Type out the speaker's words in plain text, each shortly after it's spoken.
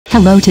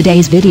Hello,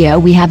 today's video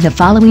we have the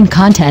following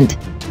content.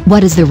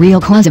 What is the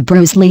real cause of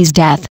Bruce Lee's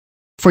death?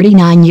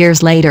 49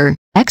 years later,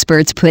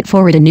 experts put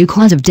forward a new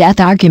cause of death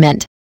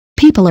argument.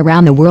 People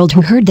around the world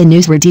who heard the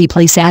news were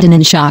deeply saddened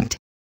and shocked.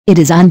 It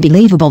is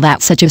unbelievable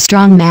that such a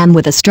strong man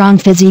with a strong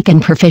physique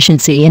and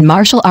proficiency in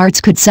martial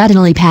arts could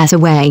suddenly pass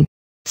away.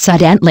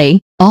 Suddenly,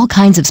 all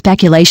kinds of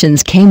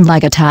speculations came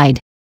like a tide.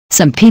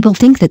 Some people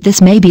think that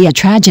this may be a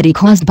tragedy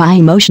caused by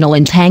emotional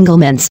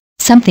entanglements,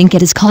 some think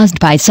it is caused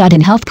by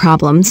sudden health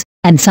problems,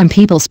 and some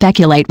people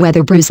speculate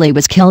whether Bruce Lee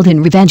was killed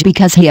in revenge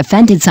because he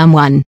offended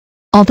someone.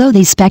 Although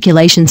these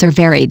speculations are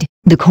varied,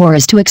 the core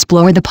is to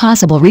explore the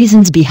possible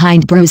reasons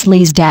behind Bruce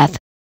Lee's death.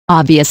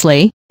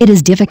 Obviously, it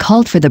is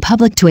difficult for the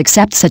public to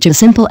accept such a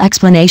simple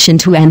explanation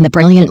to end the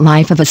brilliant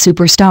life of a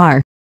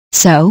superstar.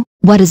 So,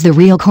 what is the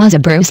real cause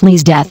of Bruce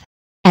Lee's death?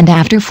 And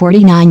after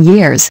 49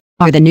 years,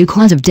 are the new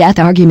cause of death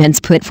arguments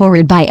put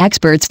forward by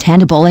experts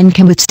tenable and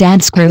can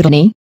withstand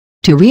scrutiny?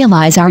 To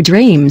realize our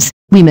dreams,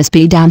 we must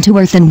be down to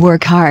earth and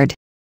work hard.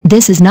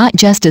 This is not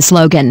just a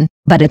slogan,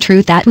 but a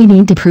truth that we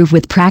need to prove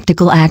with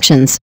practical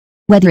actions.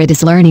 Whether it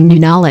is learning new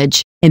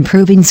knowledge,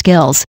 improving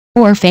skills,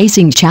 or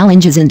facing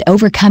challenges and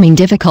overcoming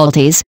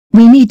difficulties,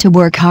 we need to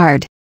work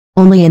hard.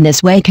 Only in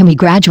this way can we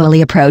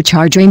gradually approach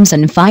our dreams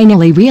and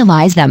finally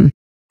realize them.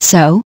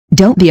 So,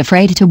 don't be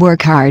afraid to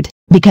work hard,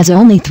 because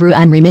only through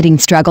unremitting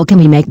struggle can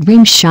we make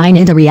dreams shine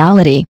into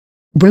reality.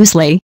 Bruce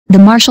Lee, the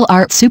martial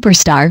arts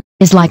superstar,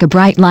 is like a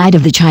bright light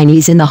of the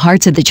Chinese in the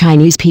hearts of the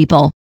Chinese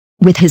people.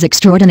 With his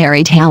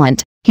extraordinary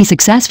talent, he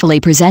successfully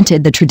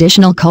presented the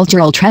traditional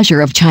cultural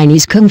treasure of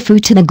Chinese Kung Fu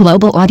to the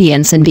global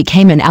audience and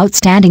became an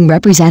outstanding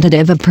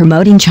representative of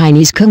promoting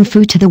Chinese Kung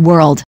Fu to the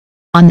world.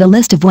 On the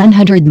list of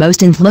 100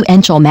 most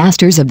influential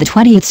masters of the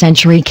 20th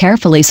century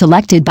carefully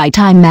selected by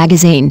Time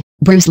magazine,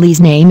 Bruce Lee's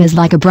name is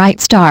like a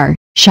bright star,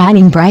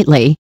 shining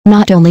brightly,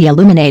 not only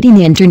illuminating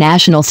the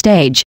international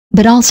stage,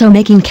 but also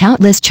making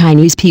countless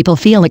Chinese people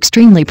feel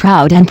extremely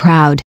proud.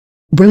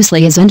 Bruce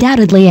Lee is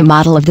undoubtedly a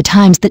model of the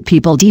times that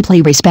people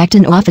deeply respect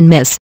and often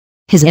miss.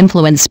 His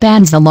influence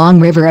spans the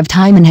long river of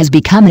time and has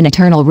become an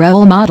eternal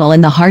role model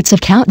in the hearts of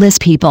countless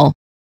people.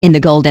 In the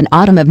golden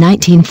autumn of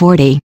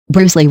 1940,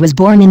 Bruce Lee was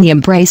born in the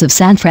embrace of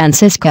San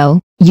Francisco,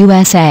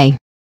 USA.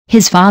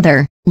 His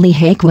father, Lee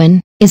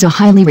Hae-kwon, is a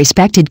highly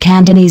respected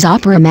Cantonese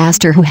opera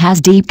master who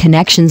has deep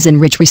connections and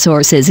rich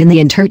resources in the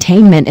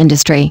entertainment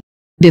industry.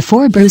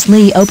 Before Bruce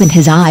Lee opened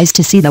his eyes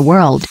to see the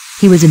world,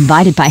 he was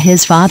invited by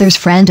his father's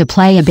friend to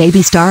play a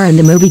baby star in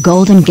the movie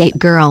Golden Gate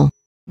Girl.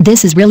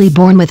 This is really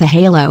born with a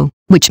halo,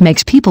 which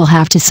makes people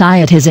have to sigh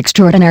at his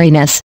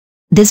extraordinariness.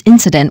 This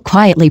incident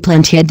quietly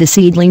planted the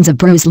seedlings of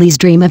Bruce Lee's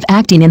dream of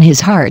acting in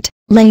his heart,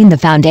 laying the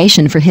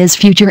foundation for his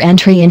future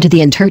entry into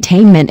the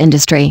entertainment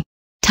industry.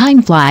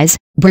 Time flies,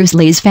 Bruce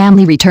Lee's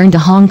family returned to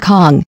Hong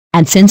Kong,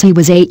 and since he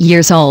was 8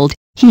 years old,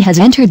 he has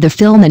entered the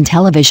film and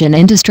television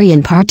industry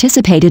and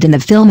participated in the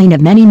filming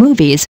of many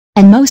movies,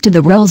 and most of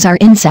the roles are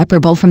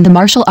inseparable from the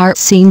martial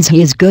arts scenes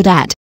he is good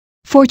at.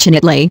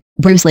 Fortunately,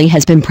 Bruce Lee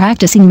has been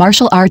practicing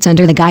martial arts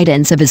under the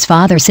guidance of his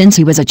father since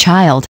he was a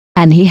child,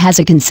 and he has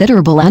a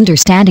considerable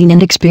understanding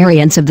and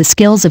experience of the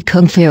skills of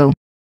Kung Fu.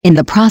 In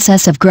the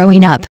process of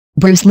growing up,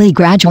 Bruce Lee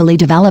gradually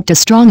developed a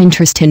strong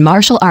interest in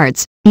martial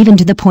arts, even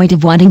to the point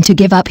of wanting to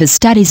give up his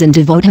studies and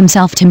devote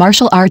himself to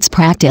martial arts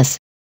practice.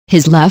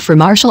 His love for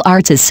martial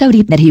arts is so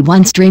deep that he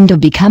once dreamed of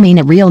becoming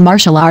a real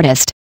martial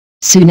artist.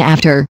 Soon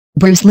after,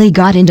 Bruce Lee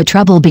got into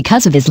trouble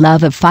because of his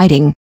love of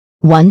fighting.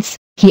 Once,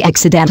 he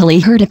accidentally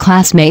hurt a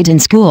classmate in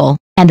school,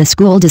 and the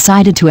school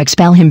decided to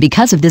expel him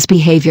because of this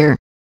behavior.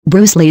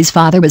 Bruce Lee's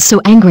father was so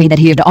angry that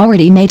he had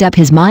already made up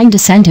his mind to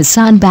send his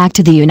son back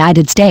to the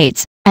United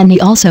States, and he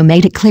also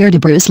made it clear to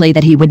Bruce Lee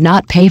that he would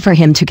not pay for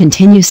him to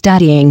continue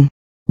studying.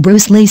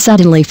 Bruce Lee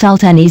suddenly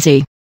felt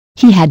uneasy.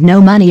 He had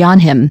no money on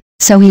him,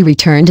 so he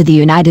returned to the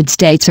United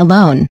States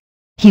alone.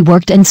 He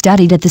worked and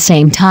studied at the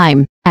same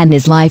time, and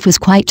his life was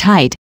quite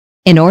tight.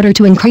 In order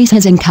to increase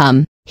his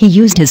income, he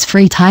used his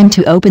free time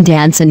to open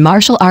dance and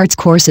martial arts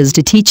courses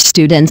to teach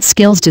students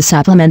skills to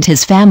supplement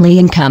his family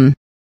income.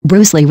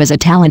 Bruce Lee was a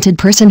talented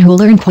person who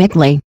learned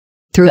quickly.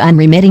 Through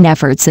unremitting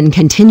efforts and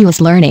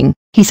continuous learning,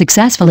 he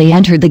successfully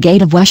entered the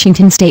gate of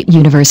Washington State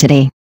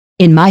University.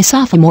 In my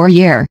sophomore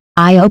year,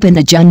 I opened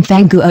the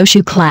Junfeng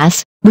Guoshu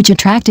class, which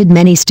attracted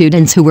many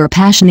students who were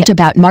passionate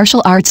about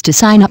martial arts to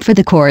sign up for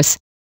the course.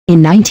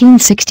 In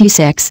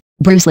 1966,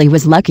 Bruce Lee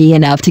was lucky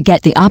enough to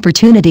get the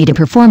opportunity to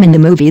perform in the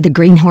movie The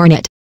Green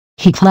Hornet.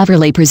 He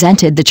cleverly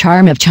presented the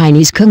charm of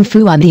Chinese Kung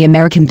Fu on the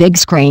American big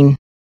screen.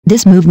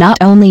 This move not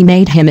only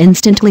made him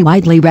instantly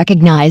widely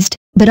recognized,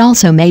 but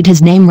also made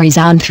his name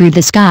resound through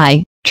the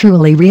sky,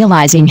 truly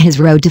realizing his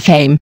road to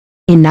fame.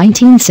 In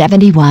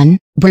 1971,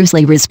 Bruce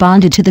Lee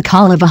responded to the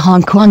call of a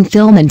Hong Kong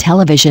film and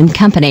television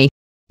company.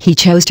 He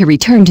chose to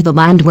return to the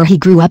land where he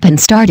grew up and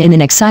starred in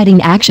an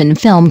exciting action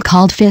film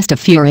called Fist of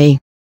Fury.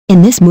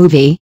 In this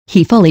movie,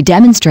 he fully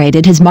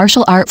demonstrated his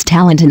martial arts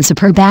talent and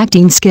superb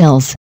acting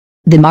skills.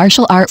 The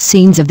martial arts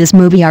scenes of this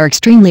movie are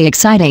extremely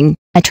exciting,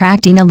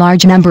 attracting a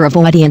large number of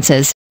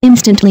audiences,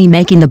 instantly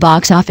making the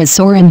box office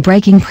soar and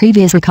breaking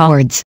previous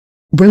records.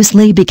 Bruce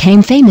Lee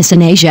became famous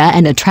in Asia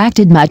and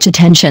attracted much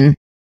attention.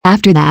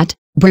 After that,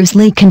 Bruce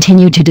Lee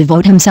continued to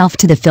devote himself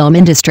to the film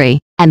industry,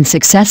 and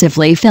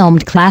successively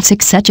filmed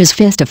classics such as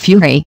Fist of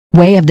Fury,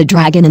 Way of the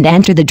Dragon and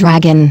Enter the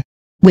Dragon.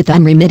 With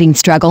unremitting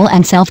struggle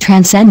and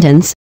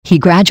self-transcendence, he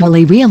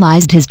gradually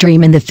realized his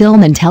dream in the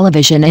film and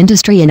television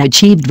industry and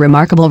achieved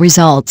remarkable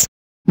results.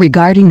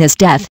 Regarding this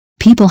death,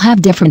 people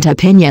have different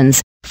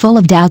opinions, full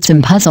of doubts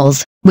and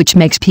puzzles, which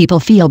makes people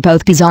feel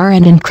both bizarre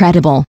and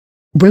incredible.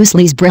 Bruce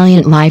Lee's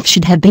brilliant life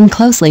should have been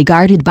closely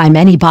guarded by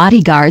many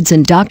bodyguards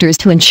and doctors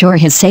to ensure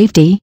his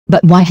safety,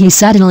 but why he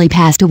suddenly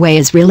passed away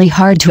is really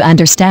hard to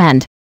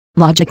understand.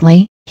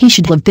 Logically, he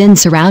should have been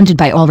surrounded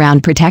by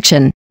all-round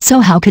protection, so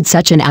how could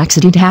such an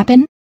accident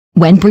happen?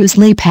 When Bruce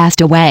Lee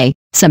passed away,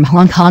 some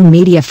Hong Kong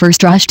media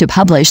first rushed to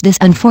publish this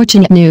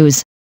unfortunate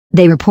news.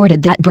 They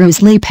reported that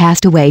Bruce Lee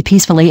passed away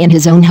peacefully in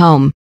his own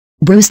home.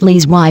 Bruce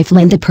Lee's wife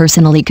Linda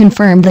personally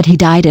confirmed that he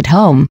died at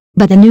home,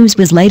 but the news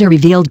was later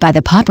revealed by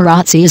the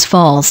paparazzi as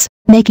false,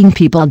 making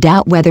people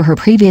doubt whether her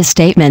previous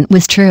statement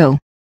was true.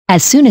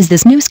 As soon as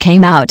this news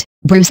came out,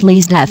 Bruce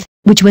Lee's death,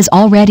 which was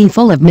already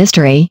full of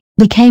mystery,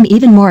 became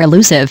even more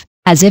elusive,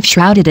 as if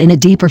shrouded in a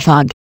deeper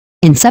fog.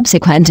 In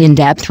subsequent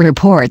in-depth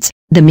reports,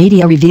 the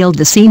media revealed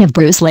the scene of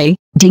Bruce Lee,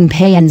 Ding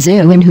Pei and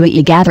Zhu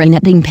Enhui gathering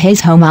at Ding Pei's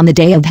home on the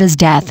day of his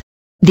death.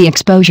 The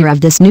exposure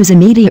of this news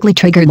immediately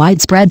triggered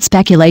widespread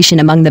speculation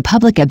among the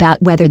public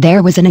about whether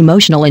there was an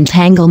emotional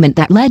entanglement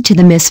that led to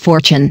the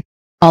misfortune.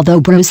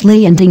 Although Bruce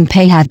Lee and Ding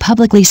Pei have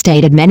publicly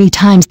stated many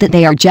times that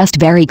they are just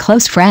very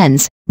close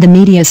friends, the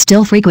media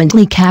still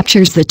frequently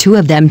captures the two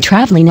of them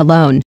traveling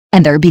alone,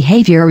 and their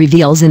behavior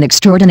reveals an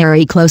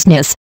extraordinary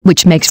closeness,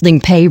 which makes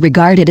Ding Pei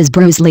regarded as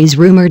Bruce Lee's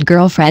rumored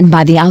girlfriend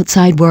by the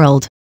outside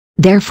world.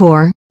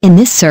 Therefore, in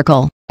this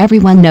circle,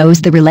 everyone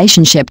knows the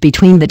relationship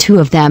between the two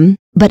of them,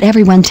 but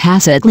everyone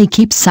tacitly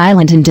keeps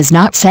silent and does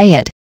not say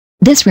it.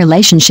 This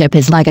relationship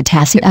is like a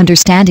tacit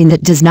understanding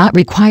that does not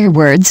require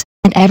words,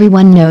 and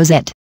everyone knows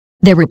it.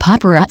 There were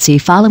paparazzi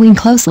following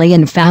closely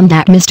and found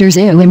that Mr.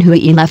 Zhu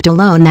Enhui left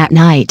alone that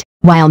night,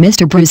 while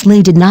Mr. Bruce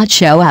Lee did not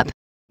show up.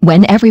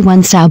 When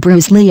everyone saw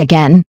Bruce Lee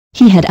again,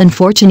 he had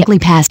unfortunately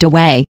passed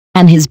away,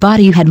 and his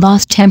body had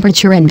lost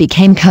temperature and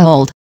became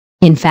cold.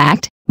 In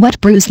fact, what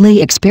Bruce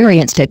Lee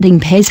experienced at Ding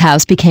Pei's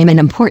house became an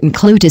important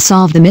clue to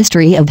solve the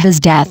mystery of his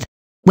death.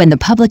 When the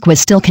public was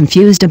still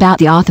confused about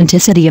the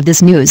authenticity of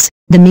this news,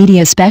 the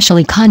media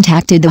especially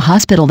contacted the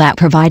hospital that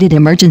provided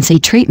emergency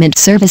treatment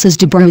services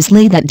to Bruce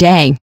Lee that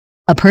day.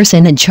 A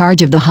person in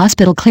charge of the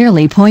hospital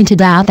clearly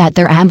pointed out that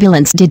their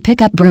ambulance did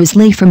pick up Bruce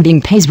Lee from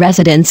Ding Pei's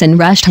residence and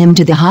rushed him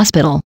to the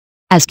hospital.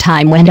 As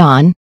time went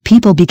on,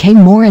 people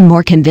became more and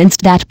more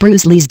convinced that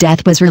Bruce Lee's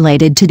death was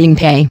related to Ding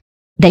Pei.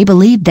 They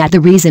believed that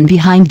the reason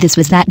behind this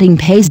was that Ding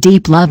Pei's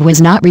deep love was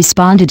not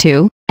responded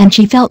to, and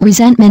she felt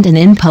resentment and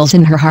impulse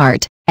in her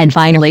heart, and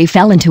finally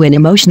fell into an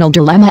emotional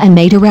dilemma and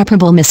made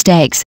irreparable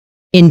mistakes.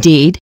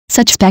 Indeed,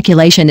 such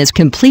speculation is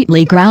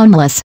completely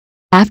groundless.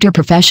 After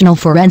professional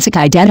forensic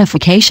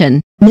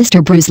identification,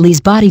 Mr. Bruce Lee's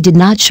body did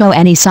not show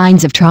any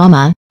signs of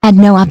trauma, and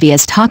no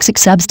obvious toxic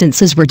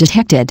substances were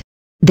detected.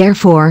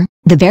 Therefore,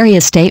 the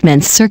various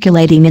statements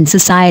circulating in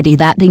society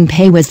that Ding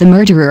Pei was the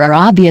murderer are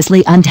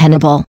obviously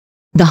untenable.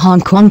 The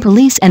Hong Kong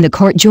police and the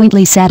court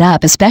jointly set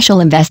up a special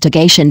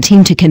investigation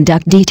team to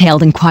conduct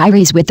detailed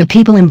inquiries with the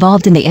people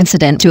involved in the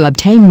incident to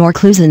obtain more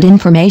clues and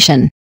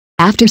information.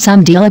 After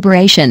some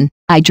deliberation,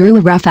 I drew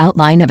a rough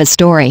outline of a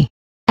story.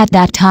 At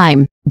that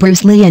time,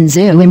 Bruce Lee and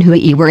Zhu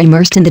Enhui were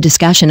immersed in the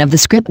discussion of the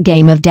script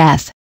Game of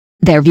Death.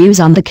 Their views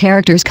on the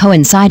characters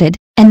coincided,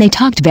 and they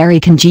talked very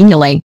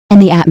congenially,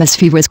 and the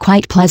atmosphere was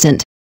quite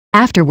pleasant.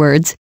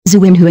 Afterwards,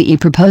 Zhu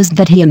Enhui proposed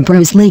that he and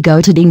Bruce Lee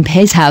go to Ding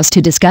Pei's house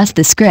to discuss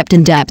the script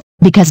in depth,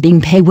 because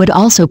Ding Pei would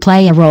also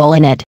play a role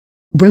in it.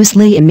 Bruce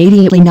Lee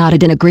immediately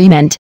nodded in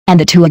agreement, and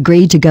the two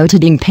agreed to go to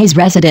Ding Pei's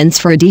residence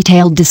for a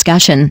detailed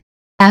discussion.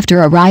 After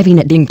arriving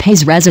at Ding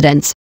Pei's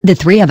residence, the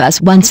three of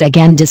us once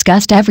again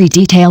discussed every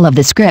detail of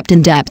the script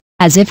in depth,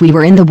 as if we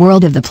were in the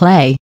world of the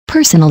play,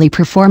 personally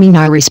performing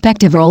our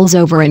respective roles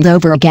over and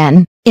over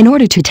again, in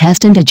order to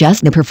test and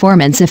adjust the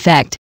performance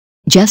effect.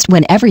 Just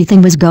when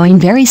everything was going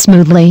very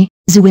smoothly,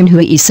 Zhu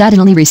Enhui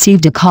suddenly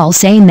received a call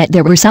saying that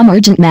there were some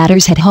urgent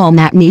matters at home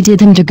that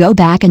needed him to go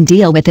back and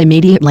deal with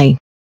immediately.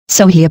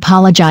 So he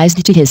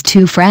apologized to his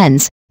two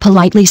friends,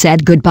 politely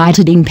said goodbye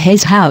to Ding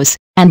Pei's house,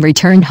 and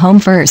returned home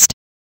first.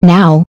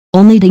 Now,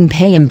 only Ding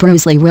Pei and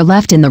Bruce Lee were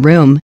left in the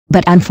room,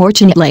 but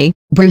unfortunately,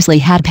 Bruce Lee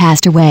had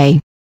passed away.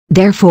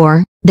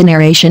 Therefore, the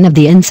narration of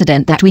the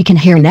incident that we can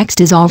hear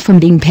next is all from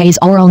Ding Pei's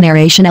oral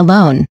narration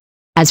alone.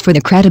 As for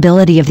the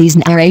credibility of these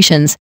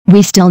narrations,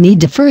 we still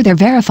need to further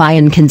verify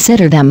and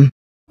consider them.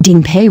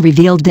 Ding Pei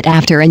revealed that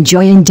after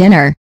enjoying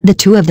dinner, the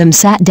two of them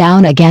sat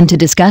down again to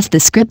discuss the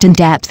script in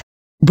depth.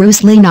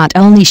 Bruce Lee not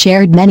only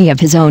shared many of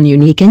his own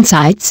unique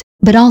insights,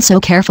 but also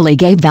carefully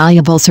gave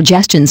valuable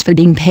suggestions for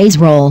Ding Pei's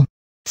role.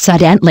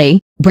 Suddenly,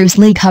 Bruce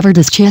Lee covered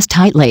his chest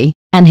tightly,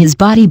 and his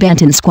body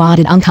bent and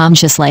squatted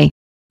unconsciously.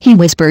 He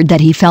whispered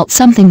that he felt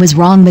something was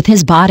wrong with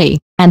his body,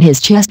 and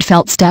his chest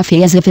felt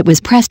stuffy as if it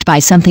was pressed by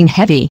something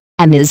heavy,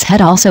 and his head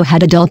also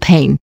had a dull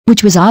pain,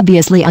 which was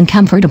obviously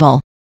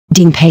uncomfortable.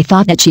 Ding Pei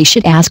thought that she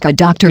should ask a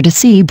doctor to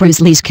see Bruce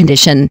Lee's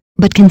condition,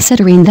 but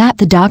considering that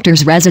the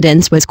doctor's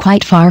residence was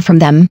quite far from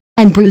them,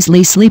 and Bruce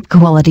Lee's sleep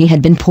quality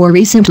had been poor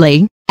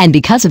recently, and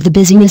because of the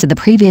busyness of the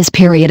previous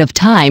period of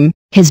time,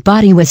 his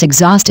body was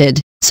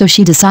exhausted, so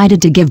she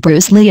decided to give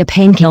Bruce Lee a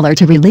painkiller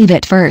to relieve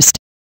it first.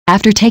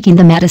 After taking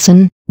the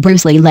medicine,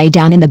 Bruce Lee lay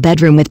down in the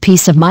bedroom with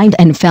peace of mind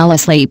and fell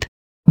asleep.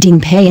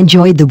 Ding Pei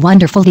enjoyed the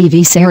wonderful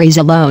TV series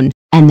alone,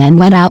 and then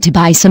went out to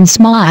buy some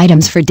small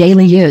items for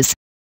daily use.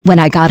 When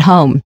I got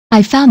home,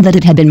 I found that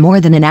it had been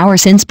more than an hour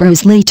since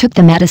Bruce Lee took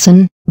the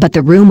medicine, but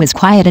the room was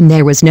quiet and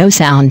there was no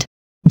sound.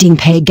 Ding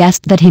Pei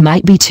guessed that he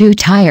might be too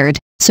tired,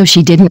 so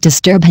she didn't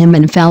disturb him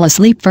and fell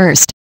asleep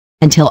first.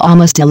 Until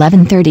almost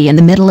 11:30 in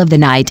the middle of the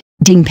night,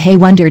 Ding Pei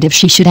wondered if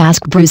she should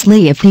ask Bruce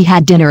Lee if he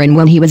had dinner and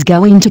when he was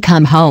going to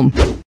come home.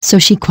 So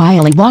she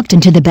quietly walked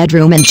into the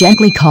bedroom and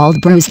gently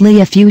called Bruce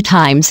Lee a few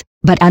times,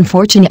 but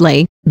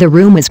unfortunately, the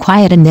room was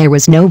quiet and there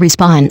was no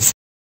response.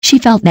 She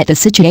felt that the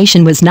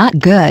situation was not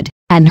good,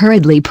 and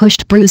hurriedly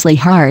pushed Bruce Lee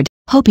hard,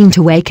 hoping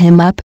to wake him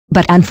up,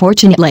 but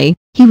unfortunately,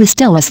 he was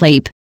still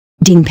asleep.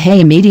 Ding Pei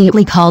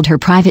immediately called her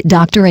private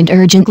doctor and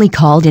urgently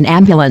called an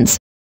ambulance.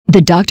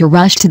 The doctor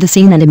rushed to the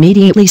scene and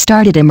immediately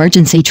started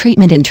emergency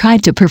treatment and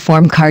tried to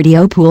perform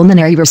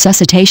cardiopulmonary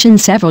resuscitation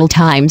several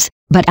times,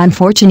 but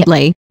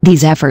unfortunately,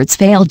 these efforts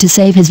failed to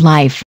save his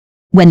life.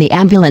 When the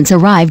ambulance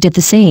arrived at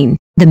the scene,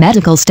 the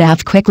medical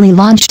staff quickly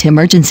launched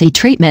emergency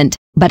treatment,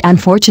 but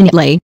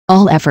unfortunately,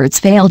 all efforts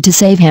failed to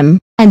save him,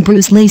 and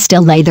Bruce Lee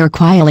still lay there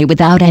quietly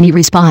without any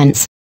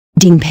response.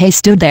 Ding Pei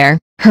stood there,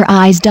 her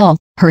eyes dull,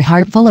 her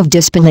heart full of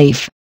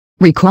disbelief.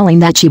 Recalling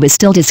that she was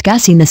still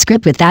discussing the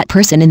script with that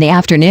person in the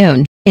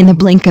afternoon, in the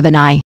blink of an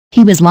eye,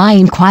 he was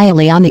lying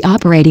quietly on the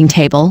operating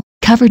table,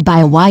 covered by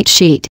a white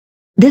sheet.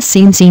 This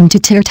scene seemed to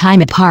tear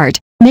time apart,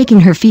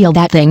 making her feel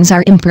that things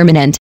are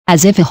impermanent,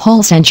 as if a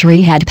whole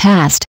century had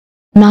passed.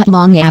 Not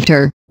long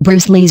after,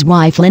 Bruce Lee's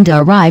wife Linda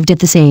arrived at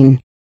the scene.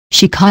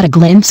 She caught a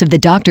glimpse of the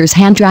doctor's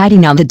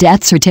handwriting on the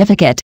death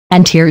certificate,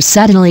 and tears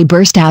suddenly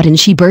burst out and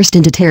she burst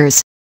into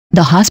tears.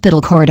 The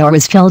hospital corridor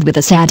was filled with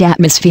a sad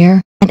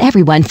atmosphere, and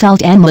everyone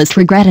felt endless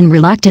regret and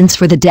reluctance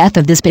for the death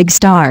of this big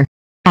star.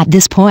 At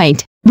this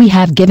point, we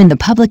have given the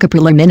public a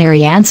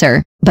preliminary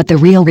answer, but the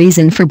real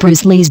reason for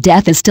Bruce Lee's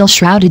death is still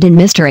shrouded in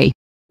mystery.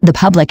 The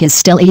public is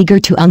still eager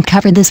to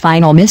uncover this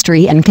final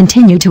mystery and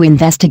continue to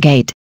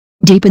investigate.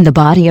 Deepen the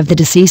body of the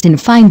deceased and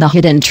find the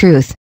hidden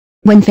truth.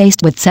 When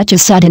faced with such a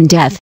sudden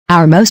death,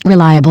 our most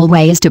reliable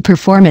way is to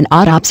perform an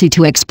autopsy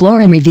to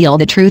explore and reveal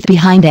the truth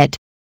behind it.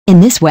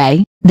 In this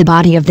way, the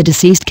body of the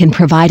deceased can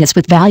provide us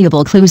with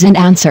valuable clues and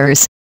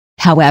answers.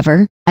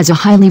 However, as a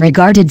highly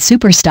regarded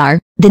superstar,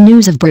 the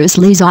news of Bruce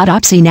Lee's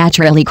autopsy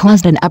naturally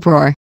caused an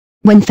uproar.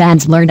 When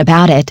fans learned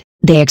about it,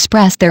 they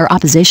expressed their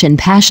opposition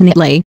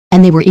passionately,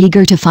 and they were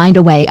eager to find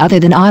a way other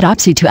than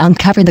autopsy to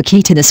uncover the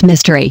key to this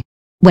mystery.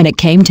 When it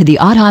came to the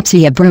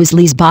autopsy of Bruce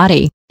Lee's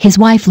body, his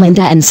wife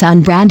Linda and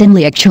son Brandon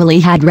Lee actually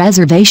had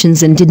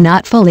reservations and did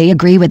not fully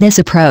agree with this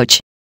approach.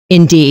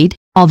 Indeed,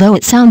 although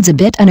it sounds a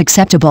bit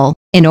unacceptable,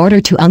 in order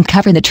to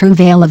uncover the true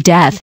veil of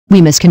death,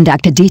 we must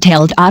conduct a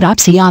detailed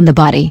autopsy on the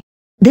body.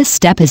 This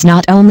step is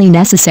not only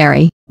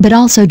necessary, but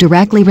also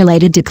directly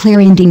related to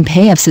clearing Ding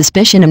Pei of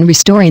suspicion and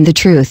restoring the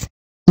truth.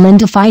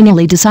 Linda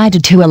finally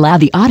decided to allow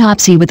the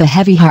autopsy with a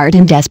heavy heart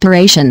and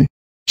desperation.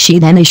 She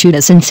then issued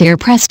a sincere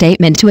press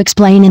statement to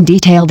explain in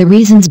detail the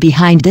reasons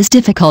behind this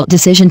difficult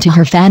decision to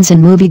her fans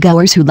and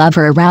moviegoers who love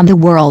her around the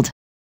world.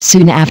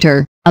 Soon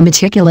after, a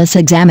meticulous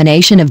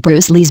examination of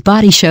Bruce Lee's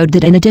body showed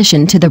that in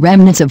addition to the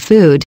remnants of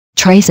food,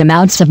 trace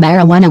amounts of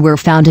marijuana were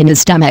found in his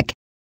stomach.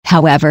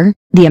 However,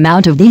 the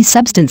amount of these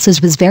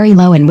substances was very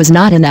low and was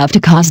not enough to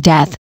cause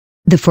death.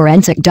 The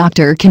forensic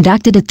doctor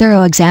conducted a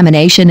thorough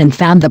examination and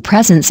found the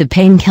presence of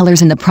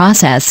painkillers in the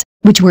process,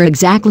 which were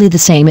exactly the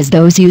same as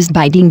those used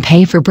by Ding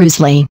Pei for Bruce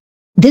Lee.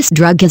 This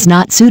drug is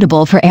not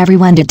suitable for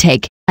everyone to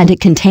take, and it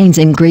contains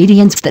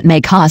ingredients that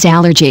may cause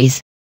allergies.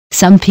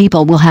 Some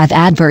people will have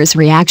adverse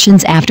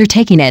reactions after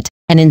taking it,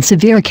 and in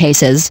severe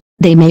cases,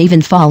 they may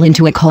even fall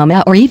into a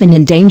coma or even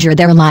endanger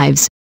their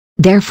lives.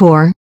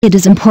 Therefore, it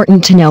is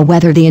important to know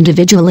whether the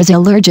individual is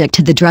allergic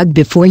to the drug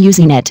before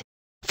using it.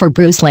 For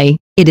Bruce Lee,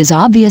 it is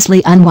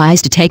obviously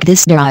unwise to take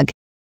this drug.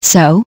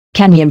 So,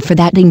 can we infer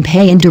that Ding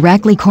Pei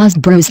indirectly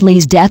caused Bruce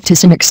Lee's death to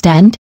some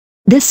extent?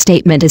 This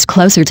statement is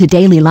closer to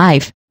daily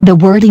life, the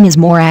wording is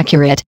more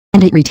accurate,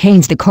 and it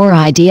retains the core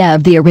idea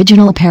of the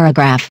original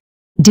paragraph.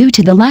 Due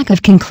to the lack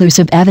of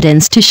conclusive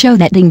evidence to show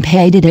that Ding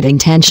Pei did it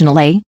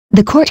intentionally,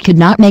 the court could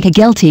not make a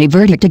guilty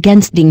verdict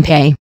against Ding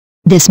Pei.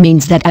 This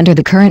means that under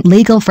the current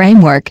legal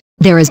framework,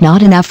 there is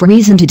not enough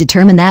reason to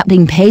determine that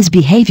Ding Pei's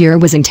behavior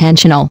was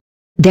intentional.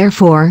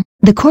 Therefore,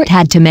 the court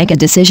had to make a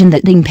decision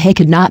that Ding Pei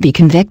could not be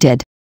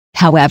convicted.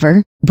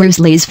 However, Bruce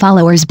Lee's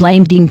followers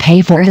blamed Ding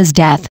Pei for his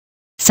death.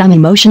 Some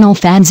emotional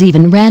fans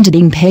even ran to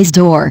Ding Pei's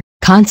door,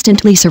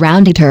 constantly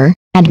surrounded her,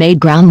 and made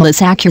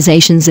groundless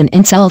accusations and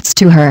insults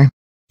to her.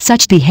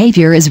 Such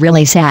behavior is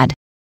really sad.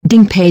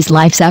 Ding Pei's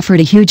life suffered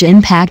a huge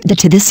impact due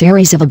to this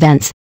series of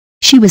events.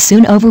 She was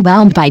soon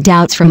overwhelmed by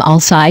doubts from all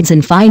sides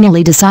and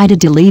finally decided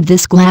to leave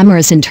this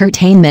glamorous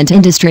entertainment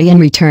industry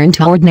and return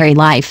to ordinary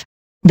life.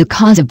 The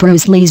cause of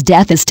Bruce Lee's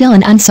death is still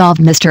an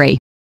unsolved mystery.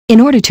 In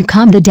order to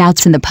calm the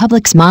doubts in the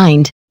public's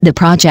mind, the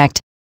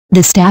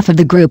staff of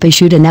the group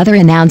issued another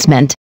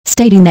announcement,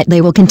 stating that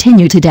they will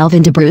continue to delve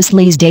into Bruce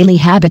Lee's daily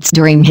habits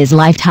during his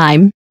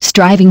lifetime,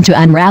 striving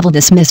to unravel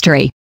this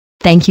mystery.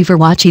 Thank you for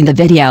watching the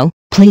video.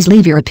 Please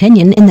leave your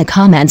opinion in the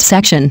comments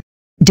section.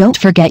 Don't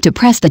forget to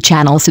press the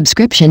channel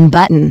subscription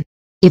button.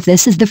 If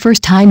this is the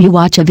first time you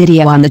watch a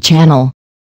video on the channel,